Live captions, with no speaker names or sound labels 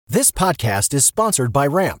This podcast is sponsored by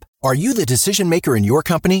Ramp. Are you the decision maker in your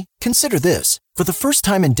company? Consider this. For the first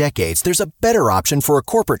time in decades, there's a better option for a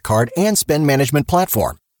corporate card and spend management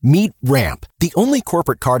platform. Meet Ramp, the only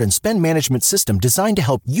corporate card and spend management system designed to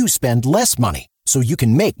help you spend less money so you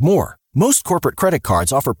can make more. Most corporate credit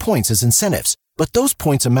cards offer points as incentives, but those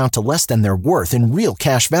points amount to less than their worth in real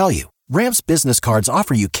cash value. Ramp's business cards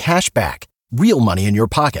offer you cash back, real money in your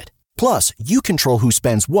pocket. Plus, you control who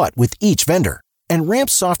spends what with each vendor. And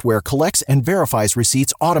Ramp's software collects and verifies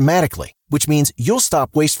receipts automatically, which means you'll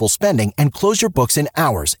stop wasteful spending and close your books in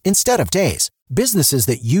hours instead of days. Businesses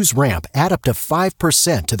that use Ramp add up to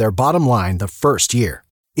 5% to their bottom line the first year.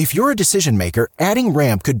 If you're a decision maker, adding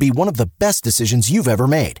Ramp could be one of the best decisions you've ever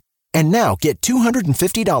made. And now get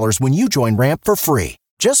 $250 when you join Ramp for free.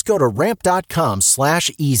 Just go to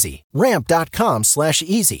ramp.com/easy.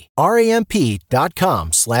 Ramp.com/easy.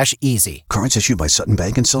 RAMP.com/easy. Cards issued by Sutton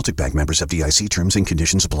Bank and Celtic Bank, members FDIC. Terms and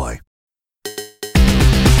conditions apply.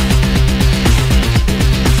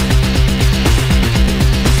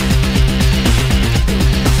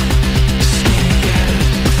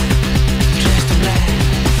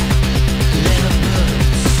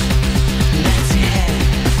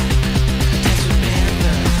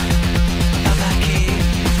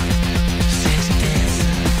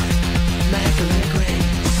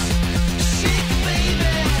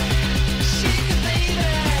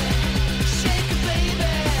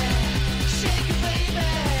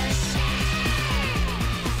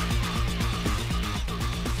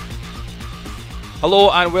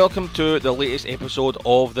 Hello and welcome to the latest episode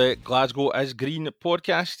of the Glasgow is Green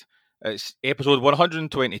podcast. It's episode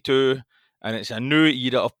 122 and it's a new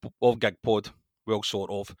era of Gigpod. Well,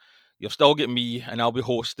 sort of. You've still got me and I'll be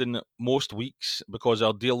hosting most weeks because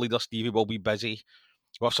our dear leader Stevie will be busy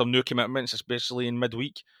with some new commitments, especially in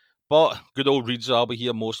midweek. But good old Reeds will be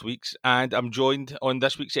here most weeks, and I'm joined on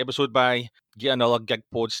this week's episode by yet another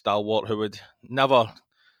Gigpod stalwart who would never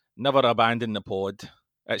abandon the pod.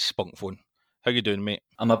 It's Spunkphone. How you doing, mate?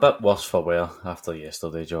 I'm a bit worse for wear after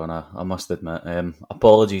yesterday, John. I must admit.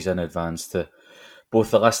 Apologies in advance to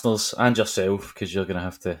both the listeners and yourself, because you're going to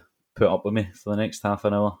have to put up with me for the next half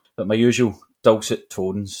an hour. But my usual dulcet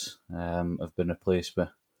tones have been replaced with,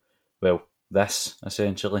 well, this,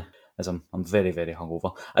 essentially, as I'm very, very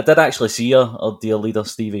hungover. I did actually see our dear leader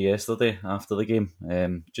Stevie yesterday after the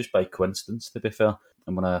game, just by coincidence, to be fair,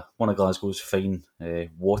 in one of Glasgow's fine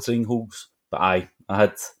watering holes. But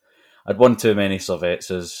I'd one too many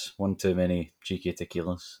cervezas, one too many cheeky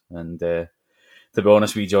tequilas, and to be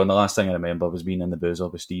honest with you, John, the last thing I remember was being in the boozer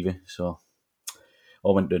with Stevie, so I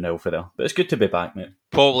went downhill for there. But it's good to be back, mate.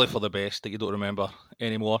 Probably for the best that you don't remember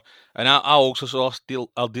anymore. And I also saw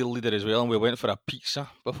our deal leader as well, and we went for a pizza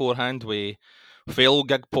beforehand with fellow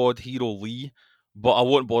Gigpod hero Lee, but I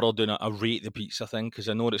won't bother doing a rate the pizza thing, because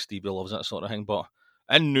I know that Stevie loves that sort of thing, but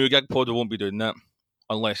in new Gigpod we won't be doing that,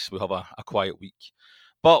 unless we have a quiet week.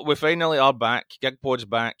 But we finally are back, Gigpod's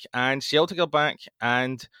back, and Celtic are back,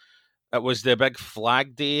 and it was the big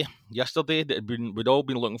flag day yesterday that we'd all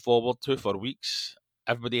been looking forward to for weeks.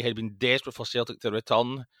 Everybody had been desperate for Celtic to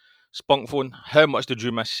return. Spunkphone, how much did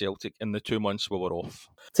you miss Celtic in the 2 months we were off?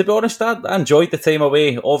 To be honest, I enjoyed the time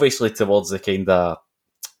away. Obviously, towards the kind of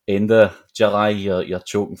end of July, you're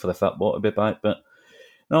choking for the football to be back, but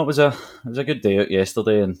no, it was a good day out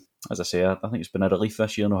yesterday, and as I say, I think it's been a relief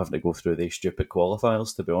this year not having to go through these stupid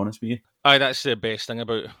qualifiers, to be honest with you. Aye, that's the best thing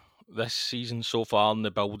about this season so far in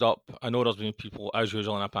the build-up. I know there's been people, as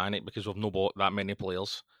usual, in a panic because we've not bought that many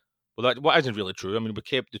players. Well, what isn't really true. I mean, we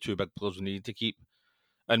kept the two big players we needed to keep,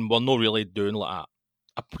 and we're not really doing like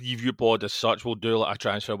a preview pod as such. We'll do like a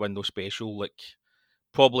transfer window special, like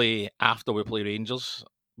probably after we play Rangers,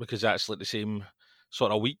 because that's like the same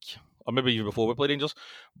sort of week, or maybe even before we play Rangers.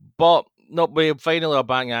 But no, we finally are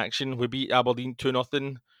back in action. We beat Aberdeen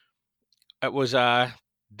 2-0. It was a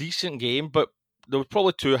decent game, but there was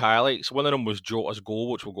probably two highlights. One of them was Jota's goal,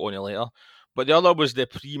 which we'll go on to later. But the other was the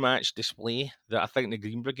pre-match display that I think the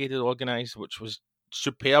Green Brigade had organised, which was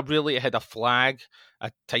superb, really. It had a flag, a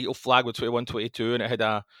title flag with 21-22, and it had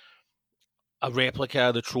a replica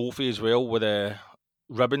of the trophy as well with the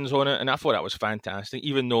ribbons on it. And I thought that was fantastic,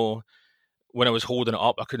 even though when I was holding it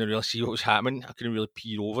up, I couldn't really see what was happening. I couldn't really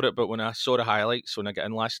peer over it. But when I saw the highlights when I got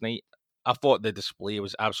in last night, I thought the display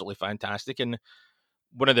was absolutely fantastic and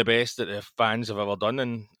one of the best that the fans have ever done.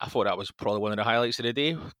 And I thought that was probably one of the highlights of the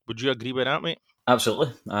day. Would you agree with that, mate?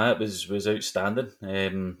 Absolutely. It was outstanding.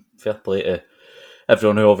 Fair play to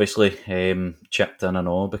everyone who obviously chipped in and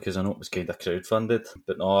all, because I know it was kind of crowdfunded.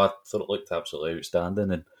 But no, I thought it looked absolutely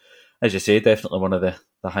outstanding. And as you say, definitely one of the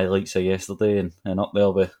highlights of yesterday, and up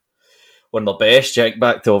there with one of their best. Check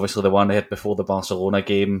back to obviously the one they had before the Barcelona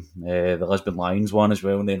game, the Lisbon Lions one as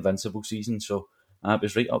well in the Invincible season. So it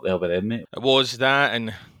was right up there with them, mate. It was that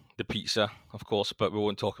and the pizza, of course, but we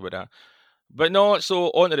won't talk about that. But no, so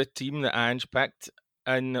on to the team that Ange picked.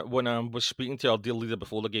 And when I was speaking to our dear leader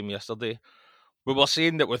before the game yesterday, we were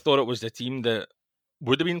saying that we thought it was the team that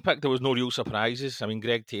would have been picked. There was no real surprises. I mean,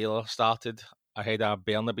 Greg Taylor started ahead of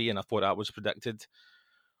Bernaby, and I thought that was predicted.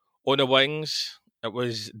 On the wings, it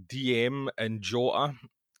was DM and Jota,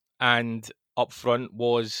 and up front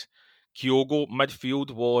was Kyogo.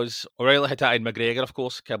 Midfield was O'Reilly, Hatate and McGregor, of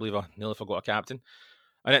course. Can't believe I nearly forgot a captain.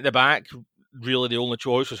 And at the back, really the only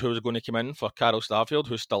choice was who was going to come in for Carol Starfield,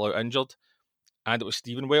 who's still out injured. And it was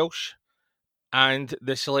Stephen Welsh. And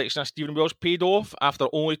the selection of Stephen Welsh paid off after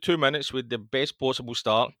only 2 minutes with the best possible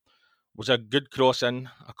start. It was a good cross in,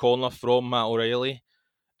 a corner from Matt O'Reilly.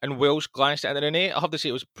 And Welsh glanced it into the net. I have to say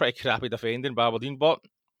it was pretty crappy defending by Aberdeen, but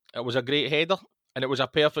it was a great header. And it was a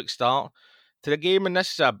perfect start to the game. And it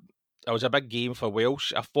was a big game for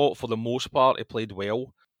Welsh. I thought for the most part he played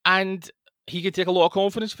well. And he could take a lot of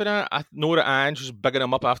confidence for that. I know that Ange was bigging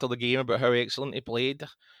him up after the game about how excellent he played.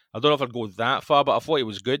 I don't know if I'd go that far, but I thought he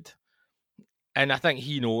was good. And I think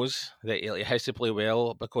he knows that he has to play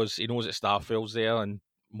well because he knows that Starfield's there and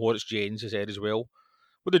Moritz James is there as well.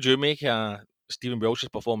 What did you make Stephen Welsh's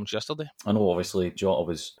performance yesterday? I know obviously Jota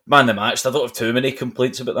was man of the match. I don't have too many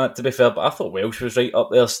complaints about that, to be fair, but I thought Welsh was right up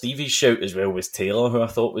there. Stevie's shout as well was Taylor, who I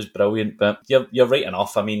thought was brilliant. But you're right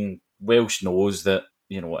enough. I mean, Welsh knows that,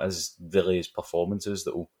 it is really his performances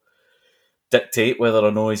that will dictate whether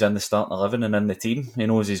or not he's in the starting 11 and in the team. He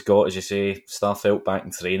knows he's got, as you say, Starfelt back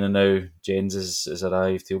in training now. Jens has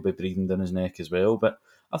arrived. He'll be breathing down his neck as well. But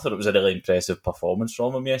I thought it was a really impressive performance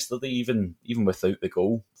from him yesterday, even without the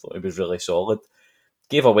goal. I thought he was really solid.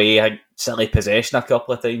 Gave away a silly possession a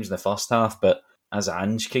couple of times in the first half, but as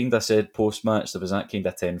Ange kind of said post-match, there was that kind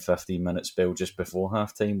of 10-15 minute spell just before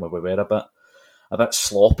half-time where we were a bit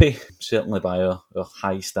sloppy, certainly by our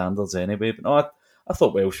high standards anyway. But no, I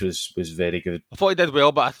thought Welsh was very good. I thought he did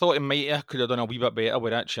well, but I thought he could have done a wee bit better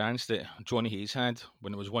with that chance that Johnny Hayes had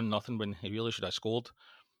when it was 1-0 when he really should have scored.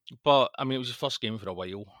 But, I mean, it was his first game for a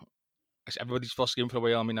while. It's everybody's first game for a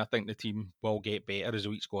while. I mean, I think the team will get better as the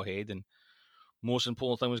weeks go ahead, and most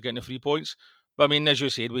important thing was getting the 3 points. But, I mean, as you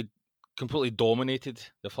said, we completely dominated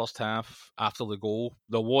the first half after the goal.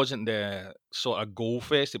 There wasn't the sort of goal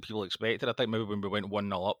fest that people expected. I think maybe when we went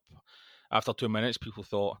 1-0 up, after 2 minutes, people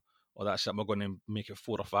thought, oh, that's it, we're going to make it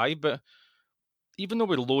 4 or 5. But even though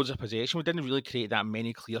we had loads of possession, we didn't really create that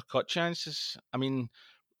many clear-cut chances. I mean,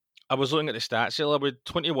 I was looking at the stats earlier. We had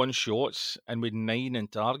 21 shots and we had 9 in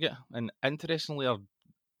target. And interestingly, our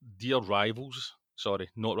dear rivals,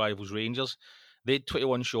 not rivals, Rangers, they had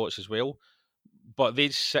 21 shots as well. But they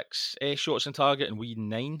had 6 shots in target and we had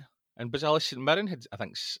 9. And bizarrely, St Mirren had, I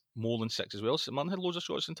think, more than 6 as well. St Mirren had loads of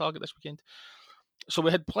shots in target this weekend. So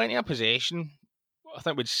we had plenty of possession. I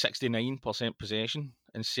think we had 69% possession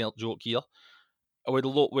in St Joke here. We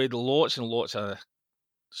had lots and lots of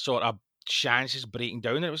sort of chances breaking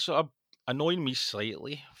down. It was sort of annoying me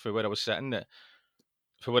slightly for where I was sitting,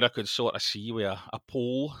 for where I could sort of see with a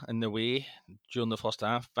pole in the way during the first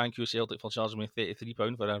half. Thank you, Celtic, for charging me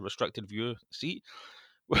 £33 for a restricted view seat.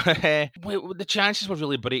 The chances were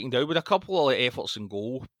really breaking down with a couple of efforts in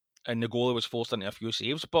goal, and the goalie was forced into a few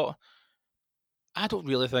saves, but I don't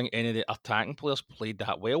really think any of the attacking players played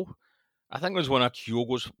that well. I think it was one of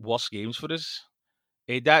Kyogo's worst games for us.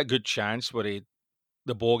 He had that good chance where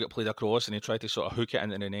the ball got played across and he tried to sort of hook it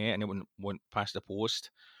into the net and it went past the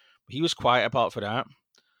post. But he was quiet apart for that.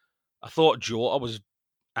 I thought Jota was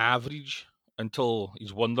average until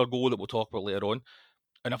his wonder goal that we'll talk about later on.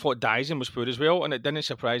 And I thought Dyson was poor as well, and it didn't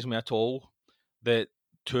surprise me at all that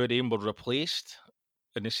 2 of them were replaced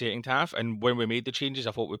in the second half. And when we made the changes,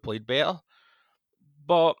 I thought we played better.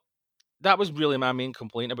 But that was really my main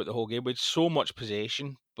complaint about the whole game. We had so much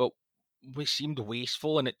possession, but we seemed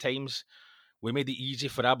wasteful, and at times we made it easy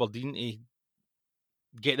for Aberdeen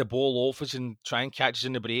to get the ball off us and try and catch us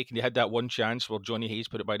in the break, and they had that one chance where Johnny Hayes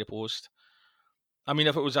put it by the post. I mean,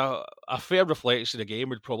 if it was a fair reflection of the game, it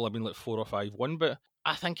would probably have been like 4 or 5-1, but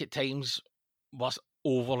I think at times we're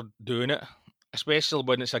overdoing it, especially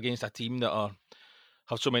when it's against a team that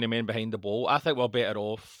have so many men behind the ball. I think we're better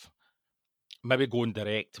off maybe going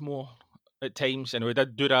direct more at times, and we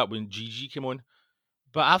did do that when GG came on.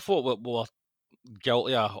 But I thought we were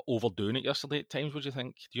guilty of overdoing it yesterday at times. What do you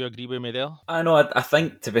think? Do you agree with me there? I know. I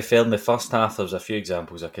think, to be fair, in the first half, there was a few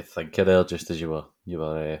examples I could think of there, just as you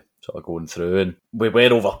were sort of going through, and we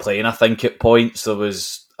were overplaying. I think at points there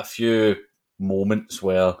was a few moments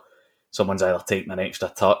where someone's either taking an extra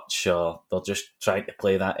touch or they're just trying to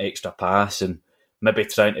play that extra pass and maybe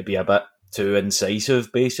trying to be a bit too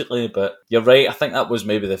incisive, basically. But you're right, I think that was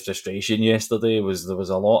maybe the frustration yesterday, was there was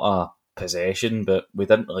a lot of possession, but we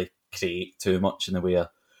didn't really create too much in the way of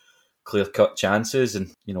clear-cut chances.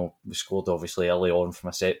 And, you know, we scored obviously early on from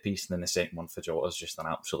a set-piece, and then the second one for Jota's just an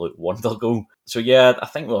absolute wonder goal. So yeah, I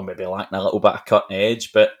think we're maybe lacking a little bit of cutting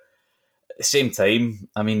edge, but at the same time,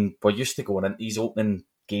 I mean, we're used to going into these opening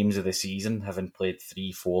games of the season having played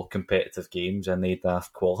 3-4 competitive games in the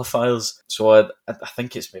daft qualifiers. So I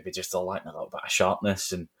think it's maybe just lacking a little bit of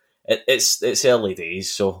sharpness, and it's early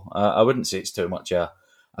days, so I wouldn't say it's too much a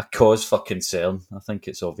cause for concern. I think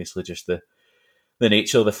it's obviously just the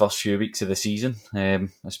nature of the first few weeks of the season,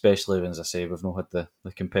 especially when, as I say, we've not had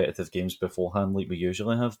the competitive games beforehand like we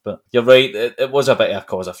usually have. But you're right, it was a bit of a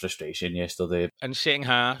cause of frustration yesterday. In the second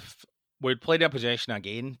half, we'd played our possession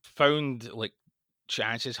again, found like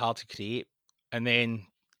chances hard to create, and then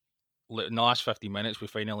in the last 50 minutes we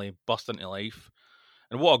finally burst into life.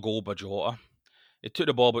 And what a goal by Jota. He took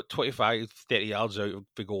the ball about 25, 30 yards out of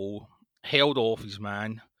the goal, held off his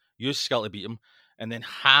man, used skill to beat him, and then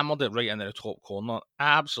hammered it right into the top corner.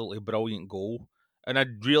 Absolutely brilliant goal. And I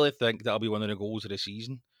really think that'll be one of the goals of the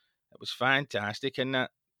season. It was fantastic, and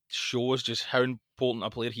that shows just how important a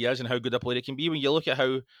player he is and how good a player he can be. When you look at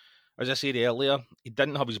how, as I said earlier, he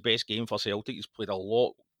didn't have his best game for Celtic. He's played a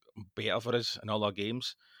lot better for us in other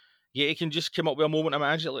games. Yet he can just come up with a moment of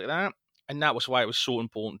magic like that. And that was why it was so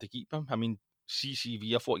important to keep him. I mean,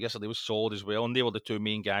 CCV, I thought yesterday was solid as well, and they were the two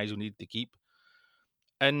main guys we needed to keep.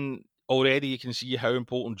 And already you can see how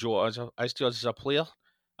important Jota is to us as a player.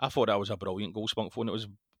 I thought that was a brilliant goal, Spunkphone. It was,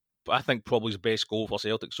 I think, probably his best goal for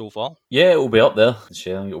Celtic so far. Yeah, it'll be up there.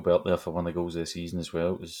 Sharing, it'll be up there for one of the goals of the season as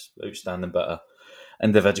well. It was outstanding bit of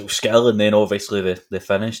individual skill, and then obviously the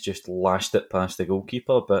finish just lashed it past the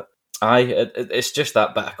goalkeeper. But it's just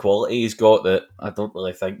that bit of quality he's got that I don't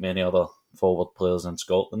really think many other forward players in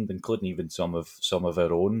Scotland, including even some of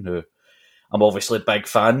our own, who I'm obviously big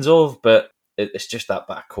fans of, but it's just that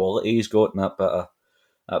bit of quality he's got, and that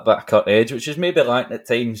bit of cut edge, which is maybe lacking at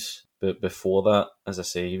times. But before that, as I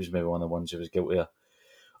say, he was maybe one of the ones who was guilty of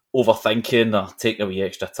overthinking or taking a wee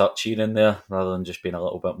extra touch here and there rather than just being a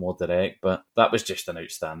little bit more direct. But that was just an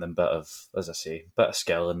outstanding bit of, as I say, bit of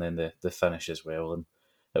skill, and then the finish as well. And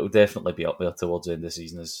it will definitely be up there towards the end of the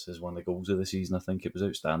season as one of the goals of the season. I think it was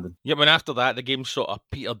outstanding. Yeah, but after that, the game sort of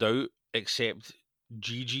petered out, except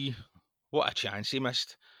Gigi. What a chance he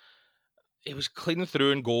missed. He was cleaning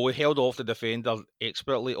through and goal. He held off the defender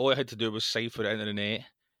expertly. All he had to do was cipher it into the net,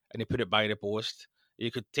 and he put it by the post. You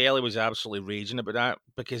could tell he was absolutely raging about that,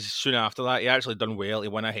 because soon after that, he actually done well. He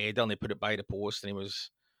went ahead and he put it by the post, and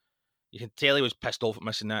you can tell he was pissed off at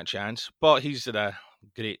missing that chance. But he's had a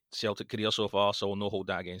great Celtic career so far, so we'll not hold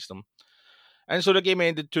that against him. And so the game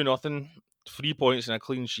ended 2-0, 3 points and a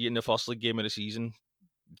clean sheet in the first league game of the season.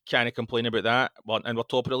 Can't complain about that. And we're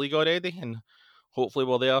top of the league already, and hopefully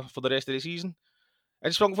we're there for the rest of the season.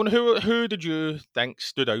 And Spunkphone, who did you think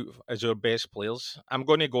stood out as our best players? I'm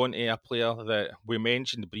going to go into a player that we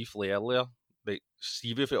mentioned briefly earlier, that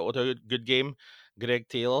Stevie felt had a good game, Greg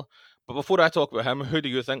Taylor. But before I talk about him, who do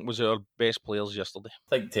you think was our best players yesterday?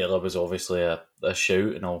 I think Taylor was obviously a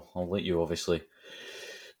shout, and I'll let you obviously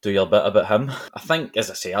do your bit about him. I think, as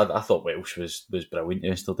I say, I thought Welsh was brilliant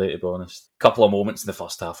yesterday, to be honest. A couple of moments in the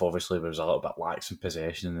first half, obviously, where he was a little bit lax in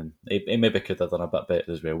possession, and he maybe could have done a bit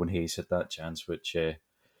better as well when Hayes had that chance, which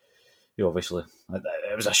he obviously,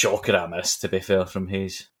 it was a shocker I missed, to be fair, from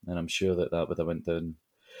Hayes, and I'm sure that would have went down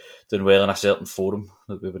well in a certain forum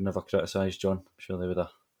that we would never criticise John. I'm sure they would have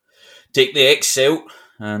take the ex-Celt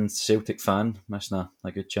and Celtic fan missing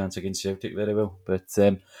a good chance against Celtic very well. But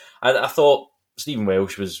I thought Stephen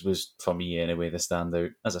Welsh was for me anyway the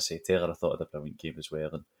standout. As I say, Taylor I thought had a brilliant game as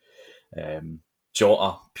well, and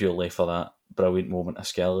Jota purely for that brilliant moment of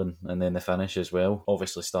skill, and then the finish as well.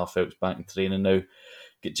 Obviously Starfelt's back in training now.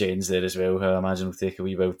 Get Jens there as well, who I imagine will take a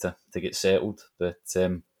wee while to get settled. But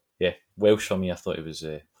yeah, Welsh for me, I thought he was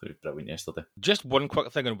brilliant yesterday. Just one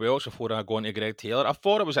quick thing on Welsh before I go on to Greg Taylor. I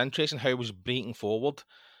thought it was interesting how he was breaking forward,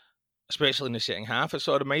 especially in the second half. It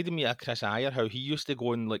sort of reminded me of Chris Ayer, how he used to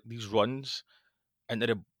go on like these runs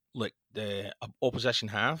into the opposition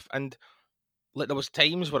half, and like there was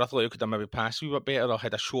times where I thought he could have maybe passed a wee bit better or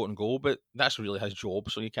had a shot and goal, but that's really his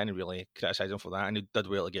job, so you can't really criticise him for that, and he did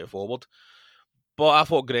well to get forward. But I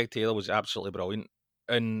thought Greg Taylor was absolutely brilliant,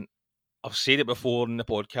 and I've said it before in the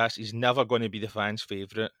podcast, he's never going to be the fans'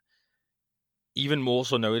 favourite. Even more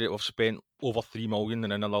so now that we've spent over 3 million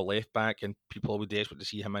on another left back and people will be desperate to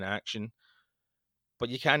see him in action. But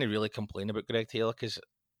you can't really complain about Greg Taylor, because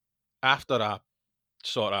after a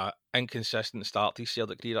sort of inconsistent start to his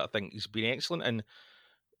Celtic career, I think he's been excellent. And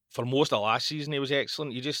for most of last season, he was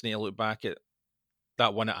excellent. You just need to look back at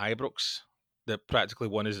that one at Ibrox that practically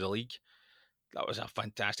won us the league. That was a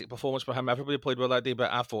fantastic performance for him. Everybody played well that day,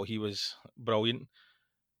 but I thought he was brilliant.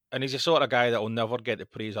 And he's the sort of guy that will never get the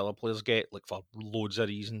praise other players get, like for loads of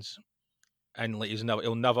reasons. And like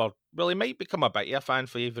he'll never, well, he might become a bit of a fan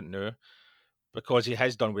for even now because he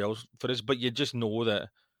has done well for us. But you just know that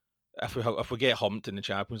if we get humped in the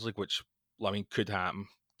Champions League, which I mean could happen,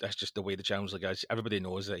 that's just the way the Champions League is. Everybody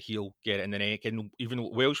knows that he'll get it in the neck, and even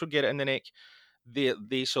Wales will get it in the neck.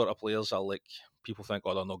 They sort of players are like people think,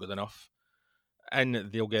 oh, they're not good enough, and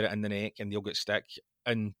they'll get it in the neck and they'll get stick,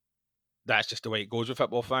 and that's just the way it goes with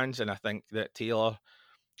football fans. And I think that Taylor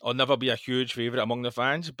will never be a huge favourite among the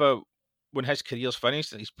fans, but when his career's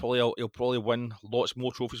finished, he'll probably win lots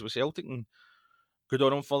more trophies with Celtic, and good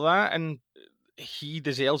on him for that. And he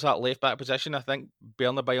deserves that left back position. I think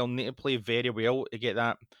Bernabei will need to play very well to get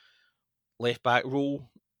that left back role.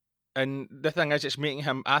 And the thing is, it's making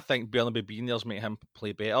him. I think Bernabei being there is making him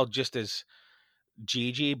play better, just as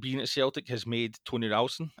JJ being at Celtic has made Tony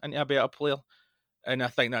Ralston into a better player. And I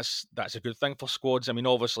think that's a good thing for squads. I mean,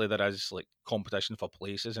 obviously there is like competition for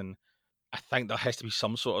places, and I think there has to be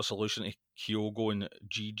some sort of solution to Kyogo and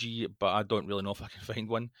GG, but I don't really know if I can find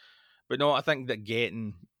one. But no, I think that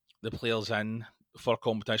getting the players in for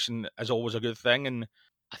competition is always a good thing, and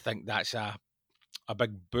I think that's a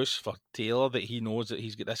big boost for Taylor, that he knows that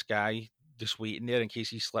he's got this guy just waiting there in case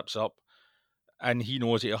he slips up, and he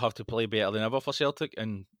knows that he'll have to play better than ever for Celtic.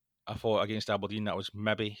 And I thought against Aberdeen that was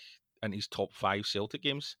maybe in his top 5 Celtic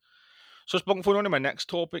games. So it's going on to my next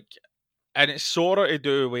topic, and it's sort of to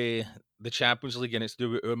do with the Champions League, and it's to do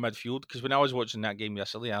with our midfield, because when I was watching that game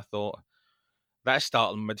yesterday, I thought that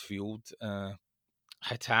starting midfield,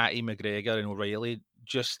 Hatate, McGregor and O'Reilly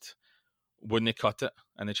just wouldn't cut it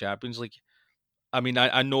in the Champions League. I mean,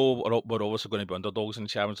 I know we're obviously going to be underdogs in the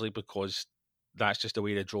Champions League because that's just the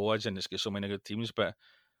way the draw is and it's got so many good teams, but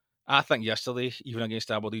I think yesterday, even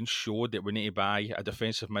against Aberdeen, showed that we need to buy a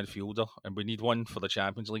defensive midfielder, and we need one for the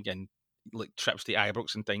Champions League, and like trips to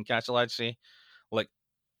Ibrox and Tynecastle, I'd say. Like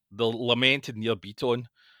the lamented Neil Beaton,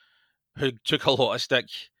 who took a lot of stick.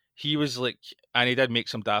 He was like, and he did make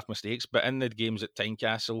some daft mistakes, but in the games at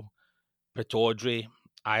Tynecastle, Pittodrie,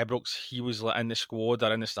 Ibrox, he was like in the squad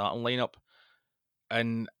or in the starting lineup.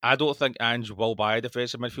 And I don't think Ange will buy a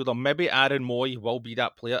defensive midfielder. Maybe Aaron Moy will be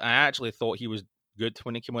that player. I actually thought he was good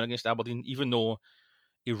when he came on against Aberdeen, even though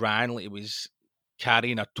he ran like he was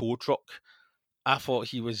carrying a tow truck. I thought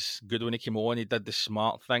he was good when he came on. He did the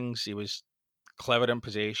smart things. He was clever in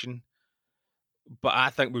possession. But I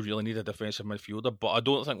think we really need a defensive midfielder, but I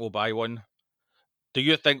don't think we'll buy one. Do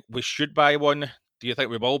you think we should buy one? Do you think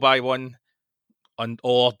we will buy one?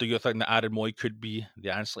 Or do you think that Aaron Moy could be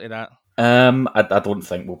the answer to that? I don't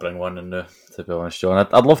think we'll bring one in there, to be honest, John.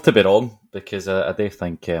 I'd love to be wrong, because I do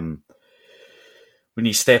think when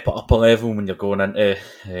you step it up a level, when you're going into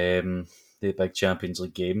the big Champions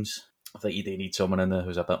League games, I think you do need someone in there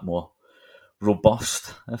who's a bit more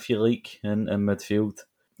robust, if you like, in midfield.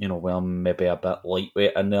 You know, well, maybe a bit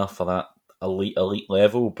lightweight in there for that elite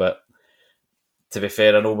level, but to be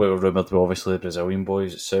fair, I know we were rumoured with obviously the Brazilian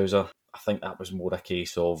boys at Sousa. I think that was more a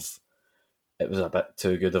case of it was a bit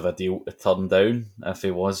too good of a deal to turn down if he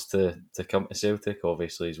was to come to Celtic.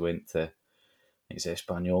 Obviously, he's went to, I think it's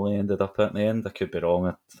Espanyol he ended up at the end. I could be wrong.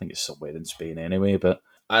 I think it's somewhere in Spain anyway. But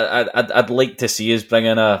I'd like to see us bring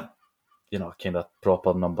in a kind of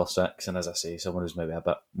proper number 6, and as I say, someone who's maybe a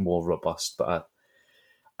bit more robust. But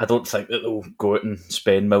I don't think that they'll go out and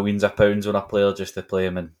spend millions of pounds on a player just to play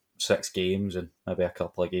him in 6 games and maybe a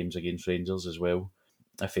couple of games against Rangers as well,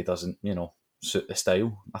 if he doesn't, suit the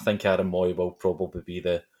style. I think Aaron Moy will probably be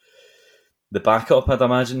the backup, I'd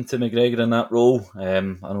imagine, to McGregor in that role. I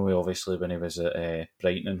know obviously when he was at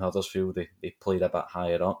Brighton and Huddersfield, they played a bit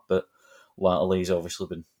higher up, but latterly he's obviously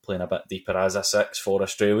been playing a bit deeper as a 6 for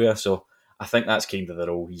Australia, so I think that's kind of the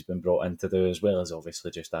role he's been brought in to do, as well as obviously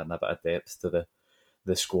just adding a bit of depth to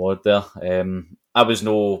the squad there. I was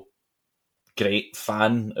no great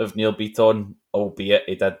fan of Neil Beaton, albeit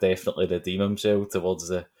he did definitely redeem himself towards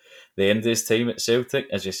the end of his time at Celtic.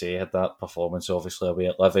 As you say, he had that performance obviously away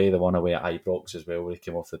at Livy, the one away at Ibrox as well, where he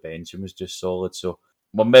came off the bench and was just solid. So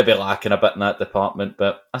we're maybe lacking a bit in that department,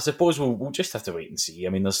 but I suppose we'll just have to wait and see. I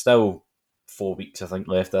mean, there's still 4 weeks, I think,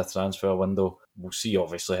 left of the transfer window. We'll see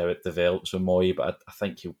obviously how it develops with Moy, but I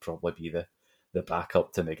think he'll probably be the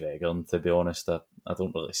backup to McGregor. And to be honest, I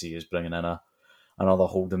don't really see us bringing in another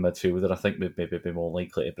holding midfielder. I think we'd maybe be more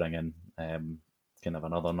likely to bring in kind of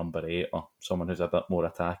another number 8 or someone who's a bit more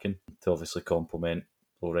attacking to obviously complement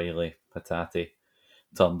O'Reilly, Hatate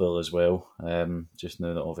Turnbull as well. Just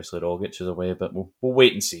now that obviously Rogic is away, but we'll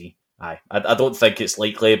wait and see. I don't think it's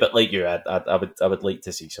likely, but like you, I would like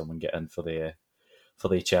to see someone get in for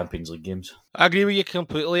the Champions League games. I agree with you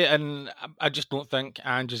completely, and I just don't think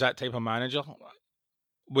Ange is that type of manager.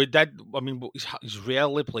 He's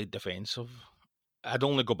rarely played defensive. I'd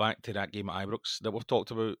only go back to that game at Ibrox that we've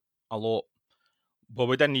talked about a lot. But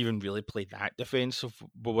we didn't even really play that defensive,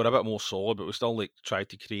 but we're a bit more solid, but we still like try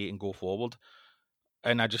to create and go forward.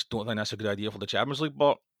 And I just don't think that's a good idea for the Champions League.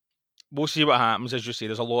 But we'll see what happens. As you say,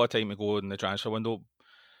 there's a lot of time to go in the transfer window.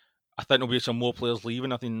 I think there'll be some more players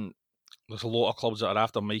leaving. I think there's a lot of clubs that are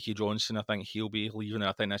after Mikey Johnson. I think he'll be leaving.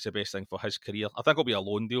 I think that's the best thing for his career. I think it'll be a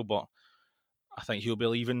loan deal, but I think he'll be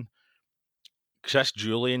leaving. Chris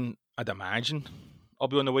Julian, I'd imagine, will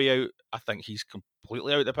be on the way out. I think he's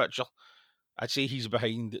completely out of the picture. I'd say he's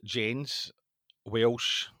behind Jens,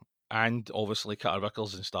 Welsh, and obviously Carter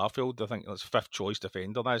Vickers and Starfield. I think that's fifth choice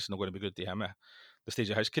defender. That's not going to be good to him at the stage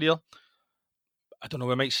of his career. I don't know,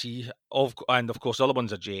 we might see. And of course, the other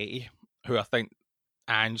one's a Jetty, who I think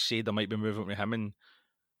Ange said there might be movement with him. And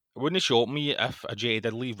it wouldn't shock me if a Jetty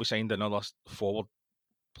did leave, we signed another forward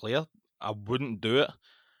player. I wouldn't do it.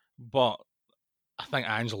 But I think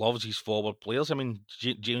Ange loves his forward players. I mean,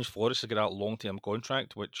 James Forrest has got that long-term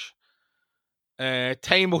contract, which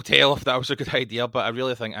time will tell if that was a good idea, but I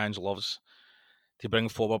really think Ange loves to bring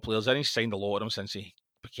forward players in. He's signed a lot of them since he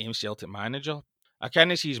became Celtic manager. I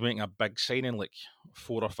kind of see he's making a big signing, like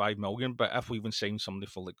 4 or 5 million, but if we even sign somebody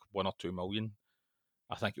for like 1 or 2 million,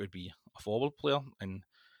 I think it would be a forward player, and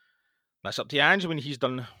that's up to Ange. I mean, he's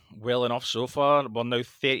done well enough so far. We're now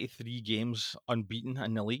 33 games unbeaten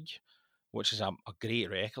in the league, which is a great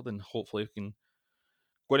record, and hopefully we can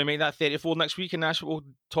going to make that 34 next week, and that's what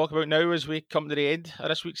we'll talk about now as we come to the end of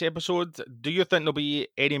this week's episode. Do you think there'll be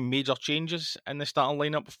any major changes in the starting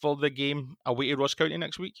lineup for the game away to Ross County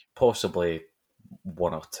next week? Possibly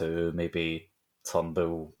 1 or 2, maybe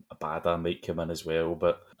Turnbull, Abada might come in as well,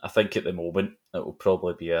 but I think at the moment it will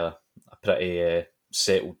probably be a pretty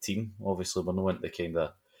settled team. Obviously, we're not into the kind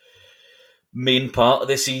of main part of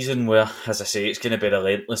the season where, as I say, it's going to be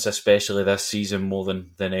relentless, especially this season more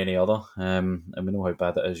than any other. And we know how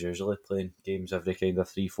bad it is usually playing games every kind of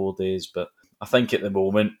 3-4 days. But I think at the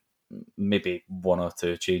moment, maybe 1 or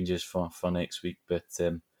 2 changes for next week. But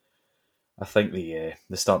I think the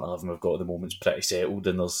starting 11 we've got at the moment is pretty settled,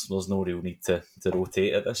 and there's no real need to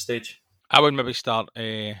rotate at this stage. I would maybe start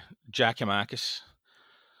Giakoumakis.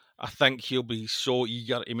 I think he'll be so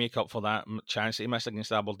eager to make up for that chance that he missed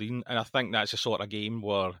against Aberdeen, and I think that's the sort of game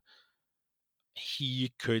where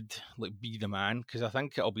he could be the man, because I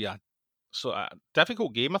think it'll be a sort of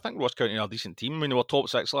difficult game. I think Ross County are a decent team. I mean, they were top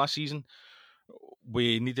 6 last season.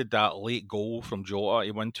 We needed that late goal from Jota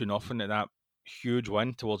to win 2-0 at that huge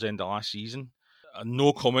win towards the end of last season.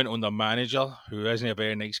 No comment on the manager, who isn't a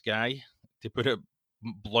very nice guy, to put it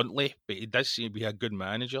bluntly, but he does seem to be a good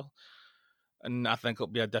manager. And I think it'll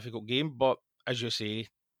be a difficult game, but as you say,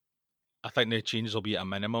 I think the changes will be at a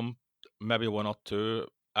minimum, maybe 1 or 2.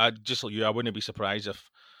 Just like you, I wouldn't be surprised if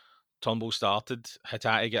Turnbull started.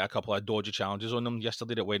 Hatate get a couple of dodgy challenges on him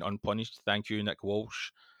yesterday that went unpunished. Thank you, Nick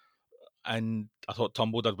Walsh. And I thought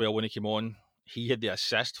Turnbull did well when he came on. He had the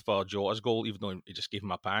assist for Jota's goal, even though he just gave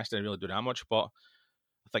him a pass. Didn't really do that much, but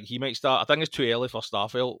I think he might start. I think it's too early for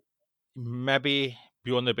Starfield. Maybe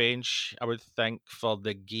be on the bench, I would think, for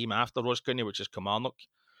the game after Ross County, which is Kilmarnock.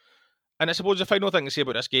 And I suppose the final thing to say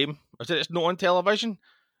about this game is that it's not on television.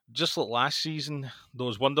 Just like last season,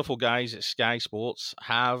 those wonderful guys at Sky Sports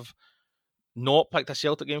have not picked a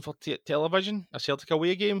Celtic game for television, a Celtic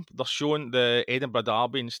away game. They're showing the Edinburgh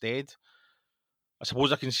Derby instead. I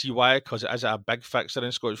suppose I can see why, because it is a big fixture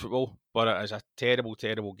in Scottish football, but it is a terrible,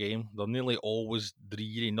 terrible game. They're nearly always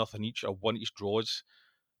 3-0 each, or 1 each draws.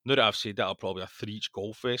 Now that I've said that, I'll probably a 3 each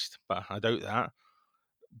goal fest, but I doubt that.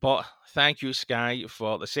 But thank you, Sky,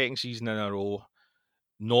 for the second season in a row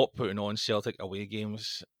not putting on Celtic away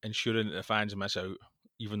games, ensuring that the fans miss out,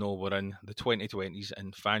 even though we're in the 2020s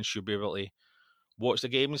and fans should be able to watch the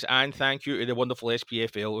games. And thank you to the wonderful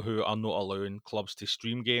SPFL, who are not allowing clubs to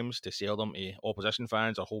stream games, to sell them to opposition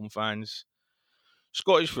fans or home fans.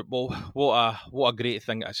 Scottish football, what a great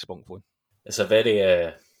thing it is, Spunkphone. It's a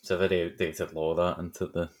very outdated law, that,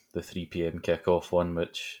 into the 3 p.m. kick-off one,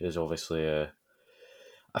 which is obviously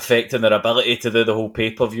affecting their ability to do the whole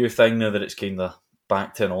pay-per-view thing now that it's kind of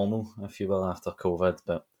back to normal, if you will, after COVID.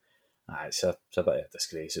 But it's a bit of a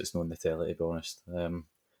disgrace. It's not on the telly, to be honest.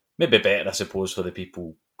 Maybe better, I suppose, for the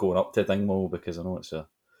people going up to Dingwall, because I know it's a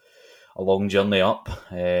long journey up.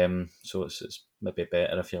 So it's maybe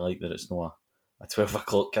better, if you like, that it's not a 12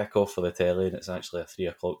 o'clock kick-off for the telly and it's actually a 3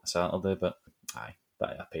 o'clock on Saturday. But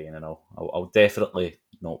bit of a pain and all. I'll definitely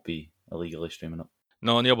not be illegally streaming it.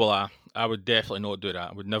 No, near will I would definitely not do that.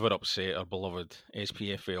 I would never upset our beloved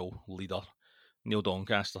SPFL leader, Neil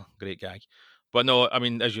Doncaster. Great guy. But no, I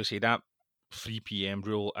mean, as you say, that 3 p.m.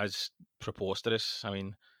 rule is preposterous. I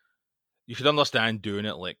mean, you could understand doing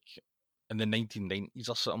it like in the 1990s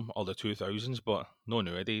or something, or the 2000s, but no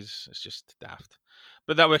nowadays. It's just daft.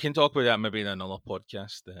 But that we can talk about that maybe in another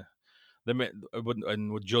podcast. And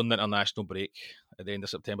during the international break at the end of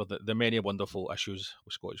September, the many wonderful issues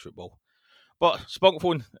with Scottish football. But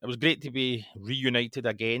Spunkphone, it was great to be reunited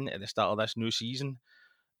again at the start of this new season.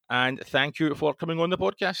 And thank you for coming on the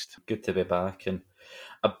podcast. Good to be back, and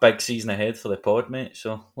a big season ahead for the pod, mate.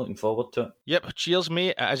 So looking forward to it. Yep, cheers,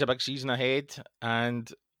 mate. It is a big season ahead,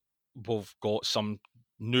 and we've got some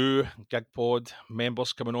new Gigpod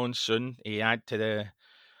members coming on soon to add to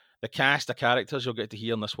the cast of characters you'll get to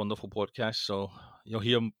hear in this wonderful podcast. So you'll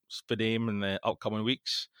hear for them in the upcoming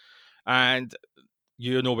weeks. And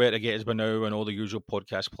you know where to get us by now on all the usual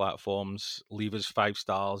podcast platforms. Leave us 5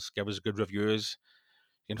 stars, give us good reviews.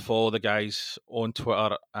 You can follow the guys on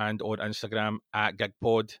Twitter and on Instagram at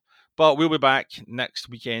Gigpod. But we'll be back next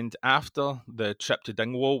weekend after the trip to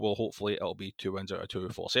Dingwall. Well, hopefully it'll be 2 wins out of 2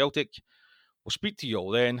 for Celtic. We'll speak to you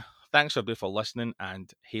all then. Thanks everybody for listening, and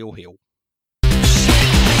hail, hail.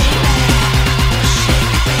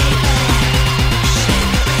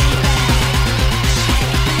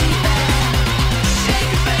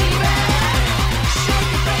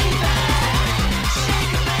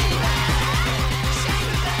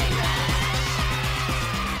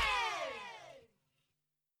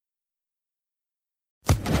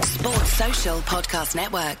 Sports Social Podcast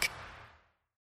Network.